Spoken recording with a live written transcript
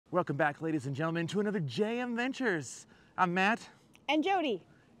Welcome back, ladies and gentlemen, to another JM Ventures. I'm Matt. And Jody.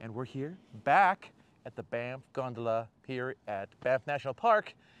 And we're here back at the Banff Gondola here at Banff National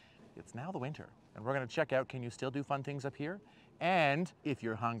Park. It's now the winter, and we're going to check out, can you still do fun things up here? And if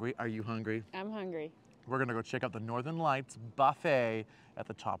you're hungry, are you hungry? I'm hungry. We're going to go check out the Northern Lights buffet at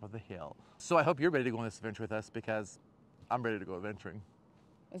the top of the hill. So I hope you're ready to go on this adventure with us, because I'm ready to go adventuring.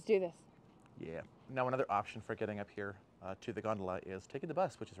 Let's do this. Yeah. Now, another option for getting up here to the gondola is taking the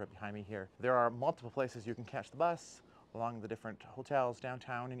bus, which is right behind me here. There are multiple places you can catch the bus along the different hotels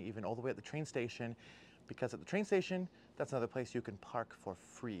downtown, and even all the way at the train station, because at the train station, that's another place you can park for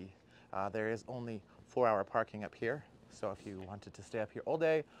free. There is only 4-hour parking up here, so if you wanted to stay up here all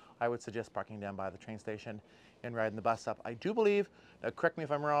day, I would suggest parking down by the train station and riding the bus up. I do believe, now correct me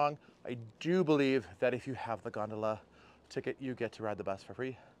if I'm wrong, I do believe that if you have the gondola ticket, you get to ride the bus for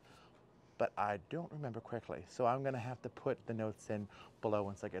free, but I don't remember correctly, so I'm gonna have to put the notes in below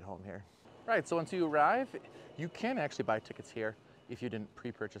once I get home here. Right, so once you arrive, you can actually buy tickets here if you didn't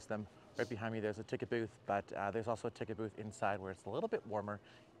pre-purchase them. Right behind me there's a ticket booth, but there's also a ticket booth inside where it's a little bit warmer.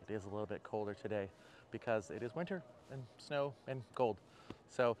 It is a little bit colder today because it is winter and snow and cold.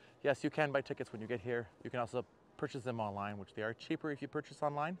 So yes, you can buy tickets when you get here. You can also purchase them online, which they are cheaper if you purchase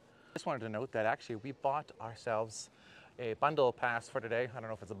online. Just wanted to note that actually we bought ourselves a bundle pass for today. I don't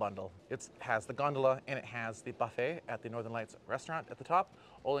know if it's a bundle. It has the gondola and it has the buffet at the Northern Lights restaurant at the top,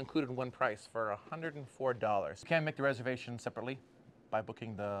 all included in one price for $104. You can make the reservation separately by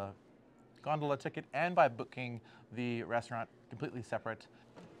booking the gondola ticket and by booking the restaurant completely separate.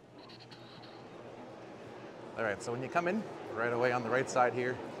 All right, so when you come in, right away on the right side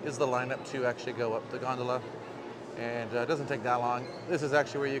here is the lineup to actually go up the gondola. And it doesn't take that long. This is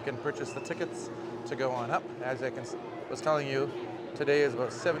actually where you can purchase the tickets to go on up. As I was telling you, today is about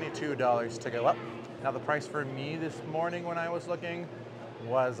 $72 to go up. Now the price for me this morning when I was looking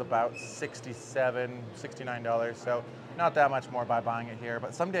was about $67, $69. So not that much more by buying it here,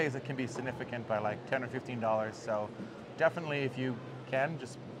 but some days it can be significant by like $10 or $15. So definitely if you can,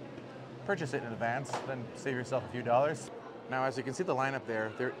 just purchase it in advance, then save yourself a few dollars. Now, as you can see the lineup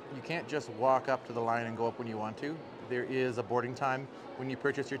there, you can't just walk up to the line and go up when you want to. There is a boarding time when you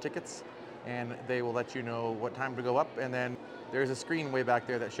purchase your tickets, and they will let you know what time to go up, and then there's a screen way back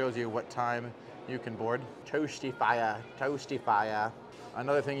there that shows you what time you can board. Toasty fire, toasty fire.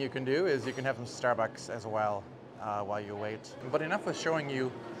 Another thing you can do is you can have some Starbucks as well while you wait. But enough with showing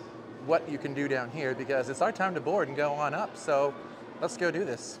you what you can do down here, because it's our time to board and go on up, so let's go do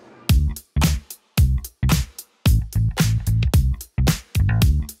this.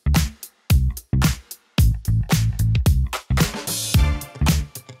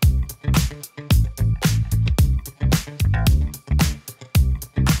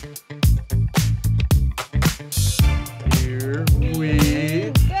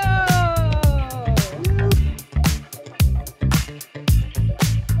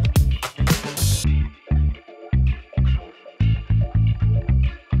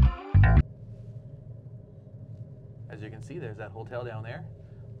 As you can see, there's that hotel down there,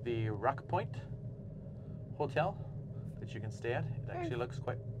 the Rock Point Hotel that you can stay at. It actually looks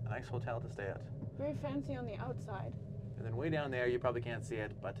quite a nice hotel to stay at. Very fancy on the outside. And then way down there, you probably can't see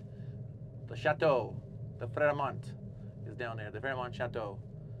it, but the Chateau, the Fremont is down there, the Fremont Chateau.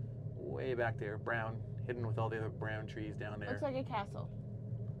 Way back there, brown, hidden with all the other brown trees down there. Looks like a castle.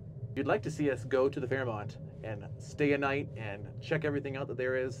 If you'd like to see us go to the Fairmont and stay a night and check everything out that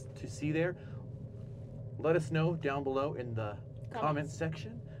there is to see there, let us know down below in the comments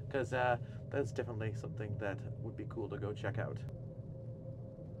section, because that's definitely something that would be cool to go check out.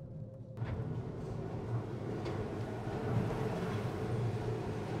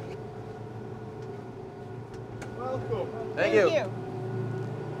 Welcome. Thank you.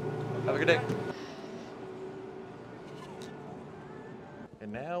 Have a good day.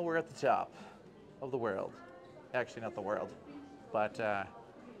 And now we're at the top of the world. Actually, not the world, but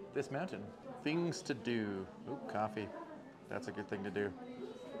this mountain. Things to do. Ooh, coffee. That's a good thing to do.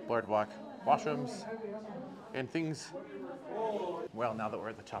 Boardwalk, washrooms, and things. Well, now that we're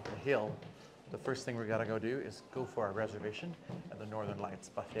at the top of the hill, the first thing we gotta go do is go for our reservation at the Northern Lights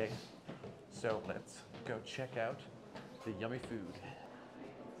buffet. So let's go check out the yummy food.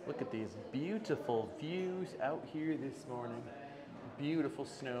 Look at these beautiful views out here this morning. Beautiful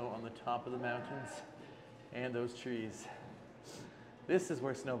snow on the top of the mountains and those trees. This is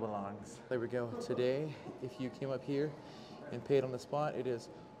where snow belongs. There we go. Today, if you came up here and paid on the spot, it is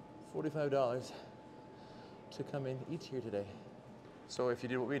 $45 to come in, eat here today. So if you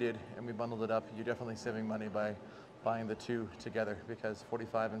did what we did and we bundled it up, you're definitely saving money by buying the two together, because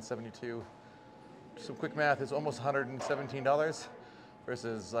 45 and 72, some quick math, is almost $117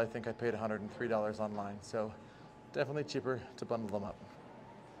 versus I think I paid $103 online. So definitely cheaper to bundle them up.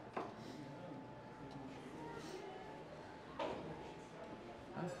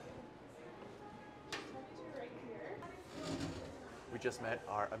 We just met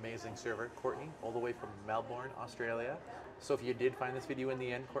our amazing server, Courtney, all the way from Melbourne, Australia. So if you did find this video in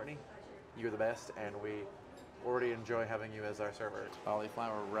the end, Courtney, you're the best, and we already enjoy having you as our server.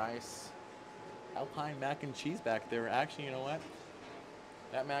 Cauliflower rice, Alpine mac and cheese back there. Actually, you know what?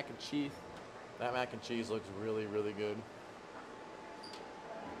 That mac and cheese looks really, really good.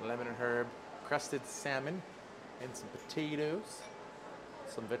 Lemon and herb, crusted salmon, and some potatoes,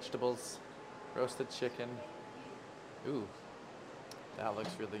 some vegetables, roasted chicken. Ooh, that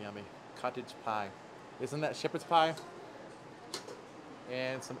looks really yummy. Cottage pie. Isn't that shepherd's pie?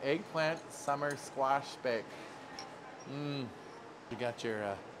 And some eggplant summer squash bake. You got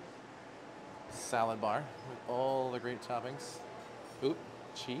your salad bar with all the great toppings. Ooh,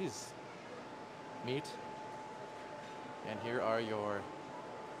 cheese, meat. And here are your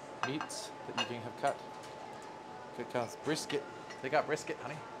meats that you can have cut. Good cuts. Brisket. They got brisket,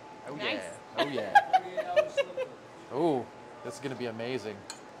 honey. Oh Nice. yeah. Oh yeah. Oh, this is gonna be amazing.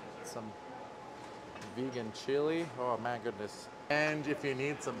 Some vegan chili. Oh my goodness. And if you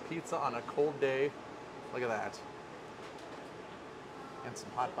need some pizza on a cold day, look at that. And some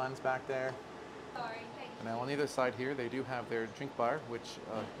hot buns back there. And now on the other side here, they do have their drink bar, which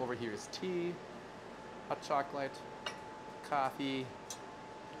over here is tea, hot chocolate, coffee.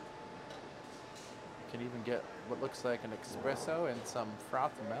 You can even get what looks like an espresso and some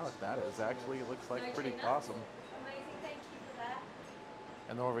frothed milk. That is actually looks like pretty awesome. Amazing, thank you for that.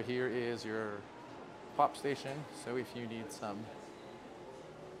 And over here is your pop station. So if you need some.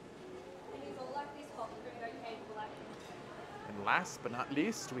 And it's all like this hot food, okay, black. And last but not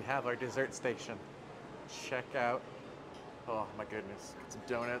least, we have our dessert station. Check out, oh my goodness, some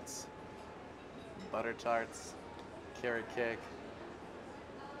donuts, butter tarts, carrot cake,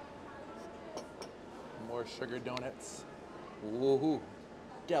 more sugar donuts, woohoo,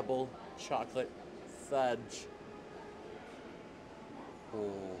 double chocolate fudge,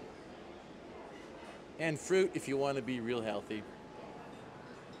 oh, and fruit if you want to be real healthy.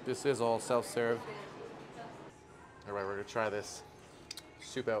 This is all self-serve. All right, we're gonna try this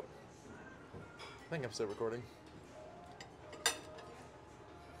soup out. I think I'm still recording.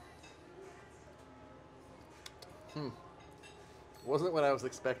 Wasn't what I was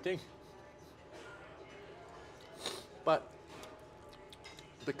expecting. But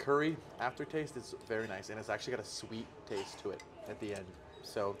the curry aftertaste is very nice, and it's actually got a sweet taste to it at the end.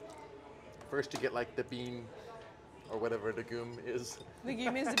 So first you get like the bean or whatever the goom is. The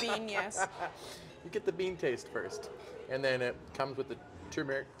game is the bean, yes. You get the bean taste first, and then it comes with the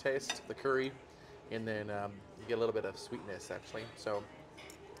turmeric taste, the curry, and then you get a little bit of sweetness actually. So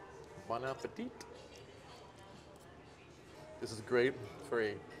bon appetit. This is great for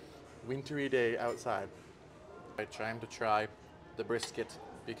a wintry day outside. I'm trying to try the brisket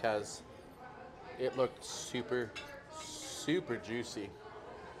because it looked super, super juicy.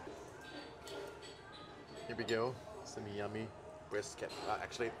 Here we go, some yummy brisket.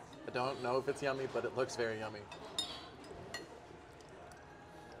 Actually, I don't know if it's yummy, but it looks very yummy.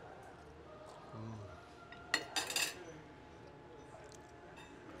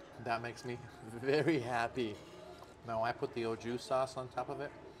 That makes me very happy. Now I put the au jus sauce on top of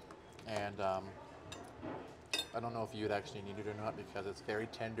it, and I don't know if you'd actually need it or not because it's very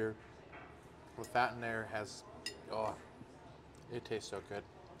tender. The fat in there has, oh, it tastes so good.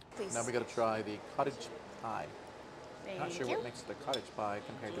 Please. Now we gotta try the cottage pie. Not Thank sure you. what makes the cottage pie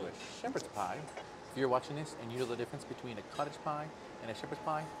compared to a shepherd's pie. If you're watching this and you know the difference between a cottage pie and a shepherd's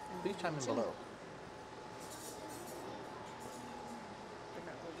pie, please chime in below.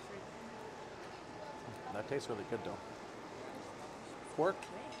 That tastes really good though. Pork.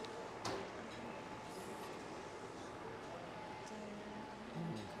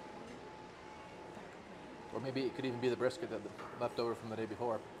 Or maybe it could even be the brisket that left over from the day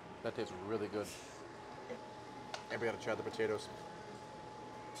before. That tastes really good. And we gotta try the potatoes.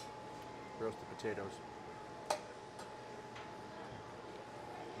 Roasted potatoes.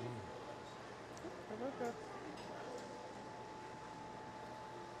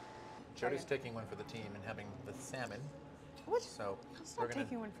 Jody's taking one for the team and having the salmon. What? So It's we're not gonna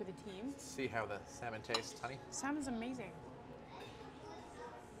taking one for the team. see how the salmon tastes, honey. Salmon's amazing.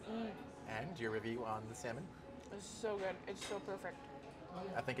 And your review on the salmon. It's so good. It's so perfect.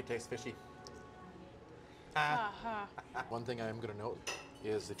 I think it tastes fishy. Haha. One thing I am going to note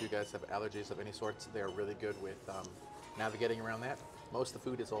is if you guys have allergies of any sorts, they are really good with navigating around that. Most of the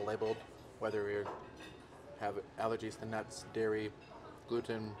food is all labeled, whether you have allergies to nuts, dairy,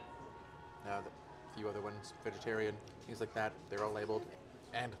 gluten, a few other ones, vegetarian, things like that. They're all labeled.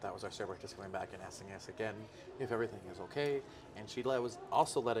 And that was our server just coming back and asking us again if everything is okay. And she was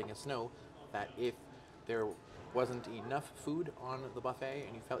also letting us know that if there wasn't enough food on the buffet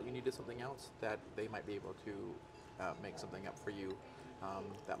and you felt you needed something else, that they might be able to make something up for you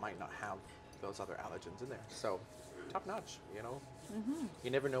that might not have those other allergens in there. So top notch, you know.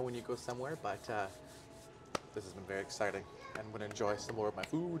 You never know when you go somewhere, but this has been very exciting. And I'm going to enjoy some more of my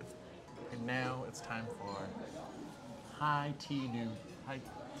food. And now it's time for high tea noon.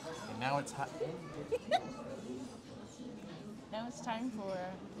 And now it's hot. Now it's time for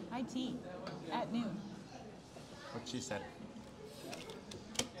high tea at noon. What she said.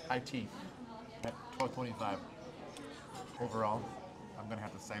 High tea at 12:25. Overall, I'm gonna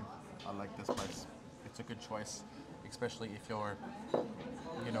have to say I like this place. It's a good choice, especially if you're,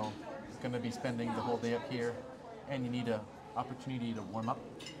 you know, gonna be spending the whole day up here, and you need an opportunity to warm up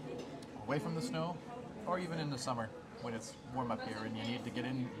away from the snow, or even in the summer when it's warm up here and you need to get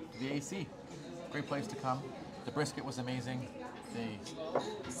in the AC. Great place to come. The brisket was amazing.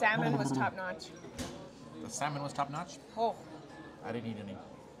 The Salmon was top notch. salmon was top notch. Oh, I didn't eat any.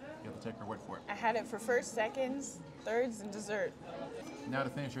 You have to take her word for it. I had it for first, seconds, thirds, and dessert. Now to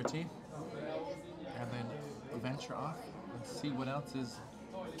finish your tea, and then venture off and see what else is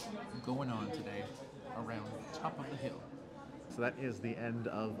going on today around top of the hill. So that is the end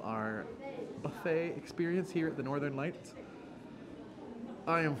of our buffet experience here at the Northern Lights.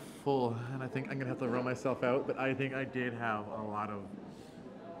 I am full, and I think I'm gonna have to run myself out, but I think I did have a lot of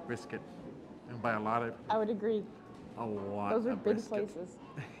brisket. And by a lot, I would agree. a lot Those are of big brisket. places.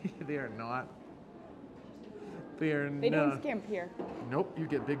 They are not. They are They not. don't skimp here. Nope, you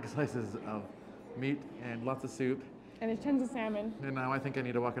get big slices of meat and lots of soup. And there's tons of salmon. And now I think I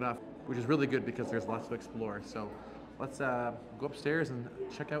need to walk it off, which is really good because there's lots to explore. So let's go upstairs and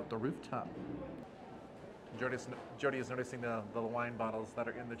check out the rooftop. Jody is noticing the wine bottles that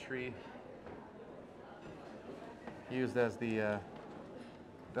are in the tree, used as the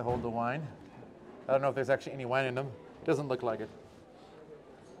to hold the wine. I don't know if there's actually any wine in them. Doesn't look like it.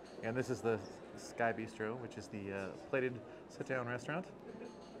 And this is the Sky Bistro, which is the plated sit-down restaurant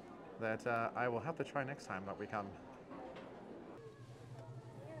that I will have to try next time that we come.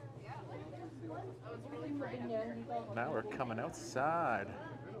 Now we're coming outside.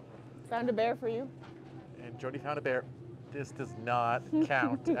 Found a bear for you. And Jody found a bear. This does not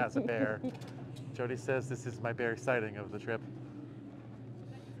count as a bear. Jody says this is my bear sighting of the trip.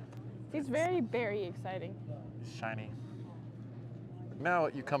 It's very exciting. It's shiny. Now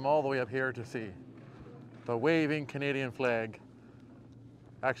you come all the way up here to see the waving Canadian flag.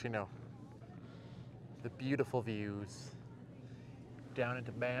 Actually, no. The beautiful views down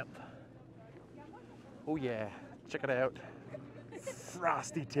into Banff. Oh yeah, check it out.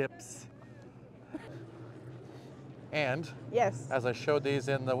 Frosty tips. And Yes. as I showed these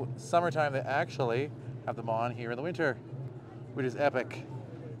in the summertime, they actually have them on here in the winter, which is epic.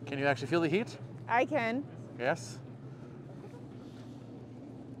 Can you actually feel the heat? I can. Yes.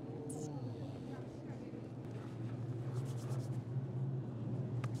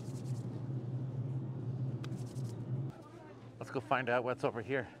 Let's go find out what's over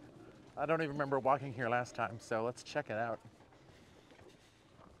here. I don't even remember walking here last time, so let's check it out.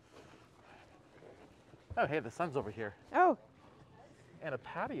 Oh, hey, the sun's over here. Oh, And a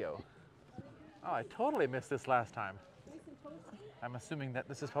patio. Oh, I totally missed this last time. I'm assuming that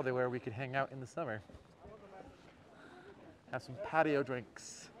this is probably where we could hang out in the summer. Have some patio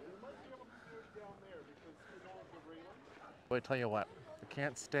drinks. But I tell you what, I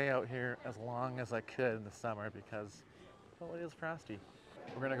can't stay out here as long as I could in the summer because, well, it is frosty.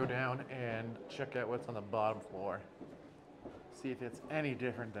 We're gonna go down and check out what's on the bottom floor. See if it's any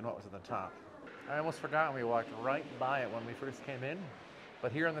different than what was at the top. I almost forgot we walked right by it when we first came in.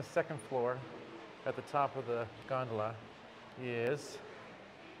 But here on the second floor, at the top of the gondola, is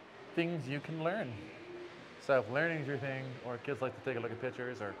things you can learn. So if learning's your thing, or kids like to take a look at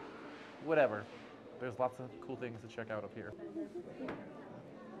pictures, or whatever, there's lots of cool things to check out up here.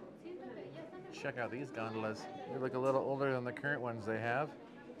 Check out these gondolas. They look a little older than the current ones they have.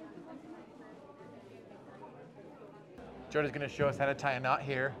 Jody's gonna show us how to tie a knot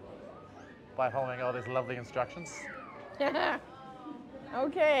here by following all these lovely instructions.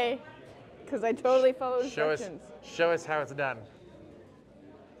 okay. Because I totally follow instructions. Show us how it's done.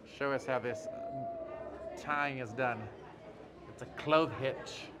 Show us how this tying is done. It's a clove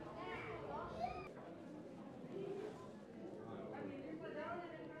hitch.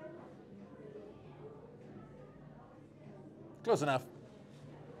 Close enough.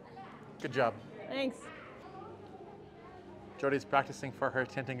 Good job. Thanks. Jody's practicing for her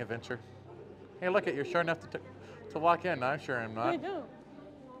tenting adventure. Hey, look it, you're sure enough to walk in. I'm sure I'm I not. know.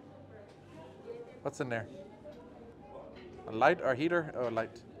 What's in there? A light or heater? Oh, a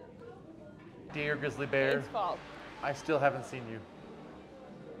light. Dear grizzly bear, It's fault. I still haven't seen you.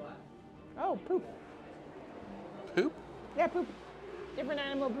 Oh, poop. Poop? Yeah, poop. Different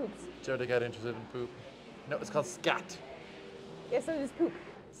animal poops. Jody got interested in poop. No, it's called scat. Yeah, so does poop.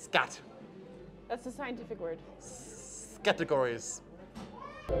 Scat. That's the scientific word. Categories.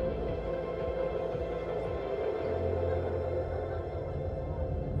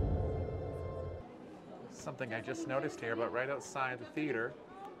 Something I just noticed here, but right outside the theater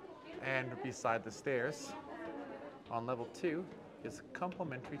and beside the stairs on level 2 is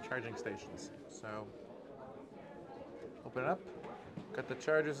complimentary charging stations. So open it up, got the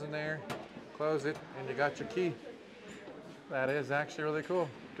chargers in there, close it, and you got your key. That is actually really cool.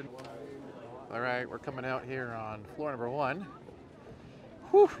 All right, we're coming out here on floor number 1.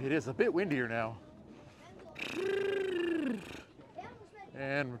 Whew, it is a bit windier now.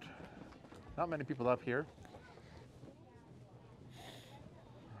 And not many people up here.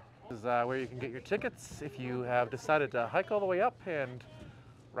 This is where you can get your tickets if you have decided to hike all the way up and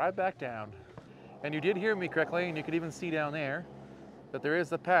ride back down. And you did hear me correctly, and you could even see down there that there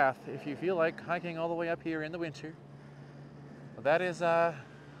is a path if you feel like hiking all the way up here in the winter. That is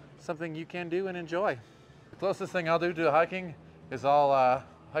something you can do and enjoy. The closest thing I'll do to hiking is I'll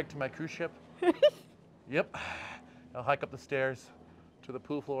hike to my cruise ship. Yep, I'll hike up the stairs to the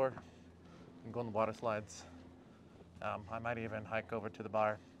pool floor and go on the water slides. I might even hike over to the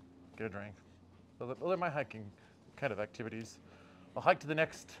bar, get a drink. Those are my hiking kind of activities. I'll hike to the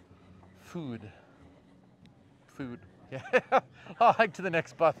next food. Yeah, I'll hike to the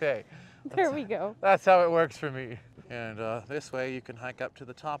next buffet. There we go. That's how it works for me. And this way you can hike up to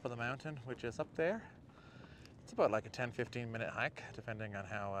the top of the mountain, which is up there. It's about like a 10-15 minute hike, depending on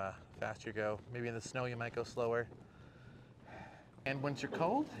how fast you go. Maybe in the snow you might go slower. And once you're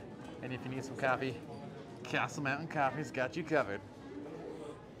cold, and if you need some coffee, Castle Mountain Coffee's got you covered.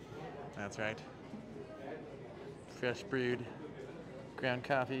 That's right. Fresh brewed, ground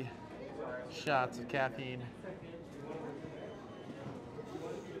coffee, shots of caffeine,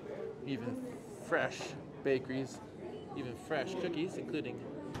 even fresh bakeries, even fresh cookies, including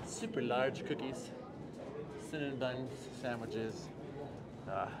super large cookies, cinnamon buns, sandwiches,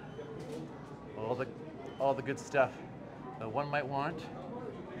 all the good stuff that one might want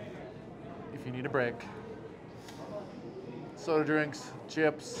if you need a break. Soda drinks,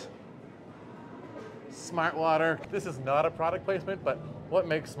 chips, smart water. This is not a product placement, but what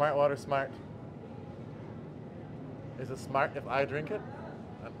makes smart water smart? Is it smart if I drink it?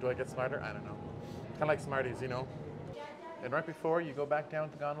 Do I get smarter? I don't know. Kind of like Smarties, you know? And right before you go back down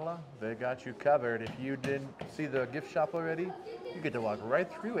to Gondola, they got you covered. If you didn't see the gift shop already, you get to walk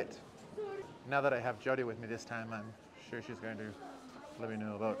right through it. Now that I have Jody with me this time, I'm sure she's going to let me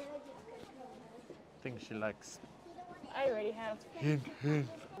know about things she likes. I already have. Hint, hint.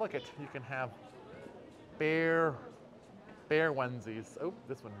 Look it, you can have bear onesies. Oh,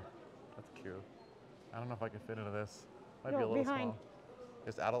 this one, that's cute. I don't know if I can fit into this. Might be a No, little behind. small.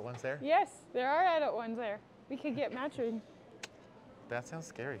 There's adult ones there? Yes, there are adult ones there. We could get matching. That sounds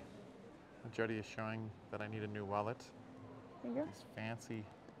scary. Jody is showing that I need a new wallet. There you go. These fancy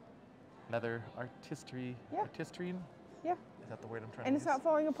leather artistry. Yeah. Artistrine? Yeah. Is that the word I'm trying And to it's use? not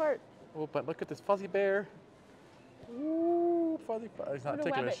falling apart. Oh, but look at this fuzzy bear. Ooh, fuzzy bear. He's not What a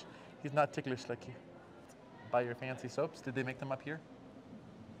ticklish. rabbit. He's not ticklish like you. Buy your fancy soaps. Did they make them up here?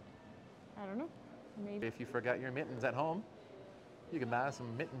 I don't know. Maybe. If you forgot your mittens at home, you can buy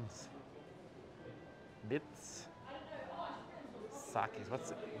some mittens. Mitts. Sakis.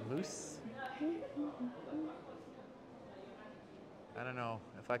 What's it? Moose? I don't know.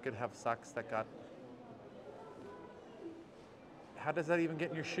 If I could have socks that got... How does that even get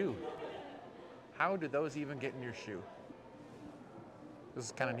in your shoe? How do those even get in your shoe? This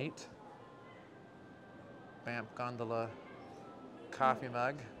is kind of neat. Banff Gondola coffee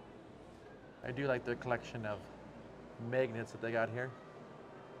mug. I do like the collection of magnets that they got here.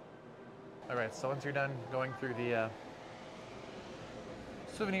 All right, so once you're done going through the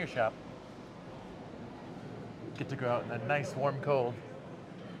souvenir shop, get to go out in a nice warm cold.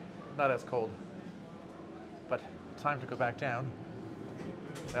 Not as cold, but time to go back down.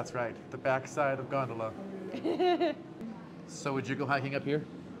 That's right, the backside of Gondola. So would you go hiking up here?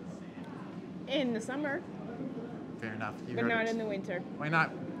 In the summer, Fair enough. You but heard not it. in the winter. Why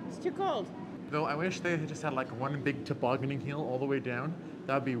not? It's too cold. Though I wish they just had like one big tobogganing hill all the way down.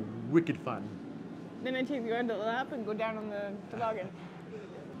 That'd be wicked fun. Then I take you under the lap and go down on the toboggan.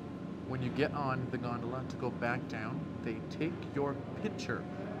 when you get on the gondola to go back down, they take your picture.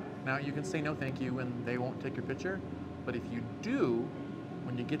 Now you can say no thank you and they won't take your picture, but if you do,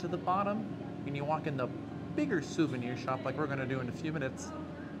 when you get to the bottom and you walk in the bigger souvenir shop like we're gonna do in a few minutes,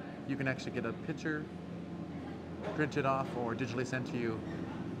 you can actually get a picture printed off or digitally sent to you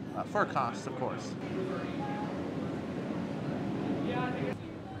for a cost, of course.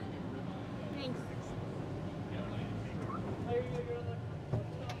 Thanks.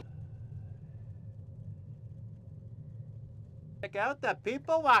 Check out the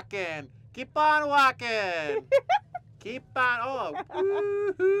people walking. Keep on walking. Keep on. Oh,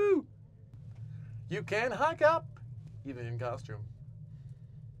 woohoo! You can hike up, even in costume.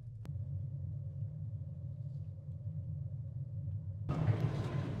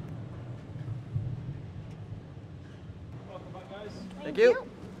 Welcome back, guys. Thank you.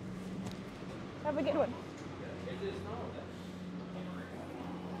 Have a good one.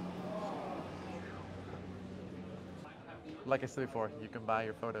 Like I said before, you can buy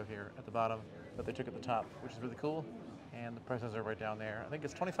your photo here at the bottom, but they took at the top, which is really cool. And the prices are right down there. I think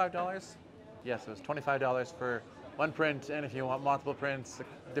it's $25. Yes, it was $25 for one print, and if you want multiple prints,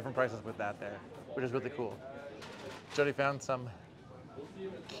 different prices with that there, which is really cool. Jody found some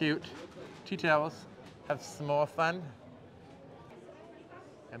cute tea towels. Have some more fun.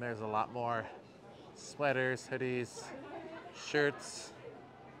 And there's a lot more sweaters, hoodies, shirts,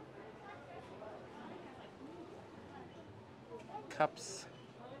 cups,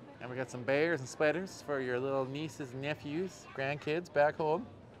 and we got some bears and sweaters for your little nieces, nephews, grandkids back home.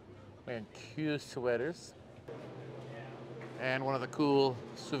 Wearing cute sweaters. And one of the cool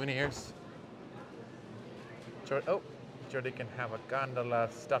souvenirs. Jody can have a gondola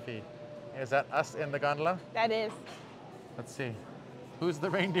stuffy. Is that us in the gondola? That is. Let's see. Who's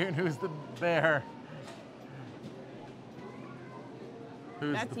the reindeer and who's the bear?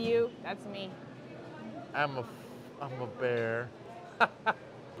 That's you. That's me. I'm a bear.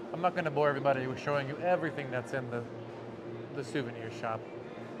 I'm not going to bore everybody with showing you everything that's in the souvenir shop.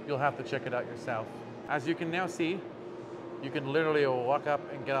 You'll have to check it out yourself. As you can now see, you can literally walk up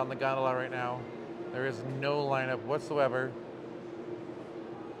and get on the gondola right now. There is no lineup whatsoever.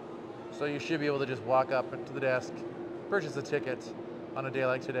 So you should be able to just walk up to the desk, purchase a ticket on a day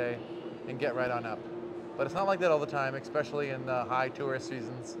like today, and get right on up. But it's not like that all the time, especially in the high tourist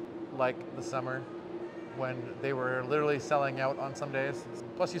seasons, like the summer, when they were literally selling out on some days.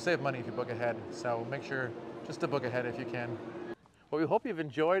 Plus you save money if you book ahead, so make sure just to book ahead if you can. Well, we hope you've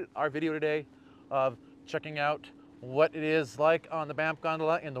enjoyed our video today of checking out what it is like on the Banff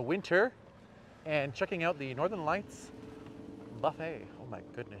Gondola in the winter and checking out the Northern Lights buffet. Oh my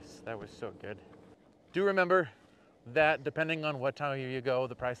goodness, that was so good. Do remember that depending on what time of year you go,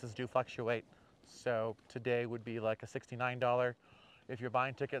 the prices do fluctuate. So today would be like a $69 if you're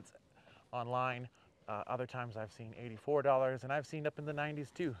buying tickets online. Other times I've seen $84 and I've seen up in the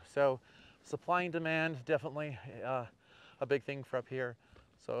 90s too. So supply and demand, definitely a big thing for up here.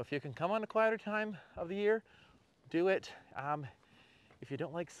 So if you can come on a quieter time of the year, do it. If you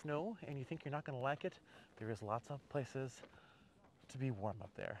don't like snow and you think you're not going to like it, there is lots of places to be warm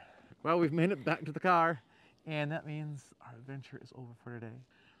up there. Well, we've made it back to the car, and that means our adventure is over for today.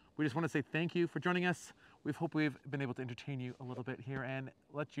 We just want to say thank you for joining us. We hope we've been able to entertain you a little bit here and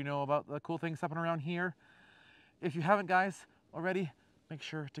let you know about the cool things happening around here. If you haven't, guys, already, make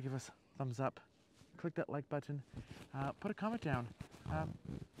sure to give us a thumbs up. Click that like button. Put a comment down.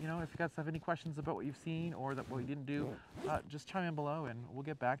 You know, if you guys have any questions about what you've seen or what we didn't do, just chime in below and we'll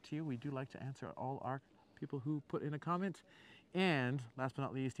get back to you. We do like to answer all our people who put in a comment. And last but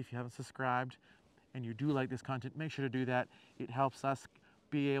not least, if you haven't subscribed and you do like this content, make sure to do that. It helps us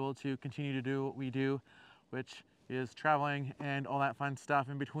be able to continue to do what we do, which is traveling and all that fun stuff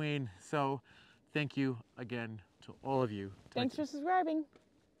in between. So thank you again to all of you. Thanks for subscribing.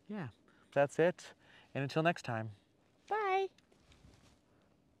 Yeah, that's it. And until next time.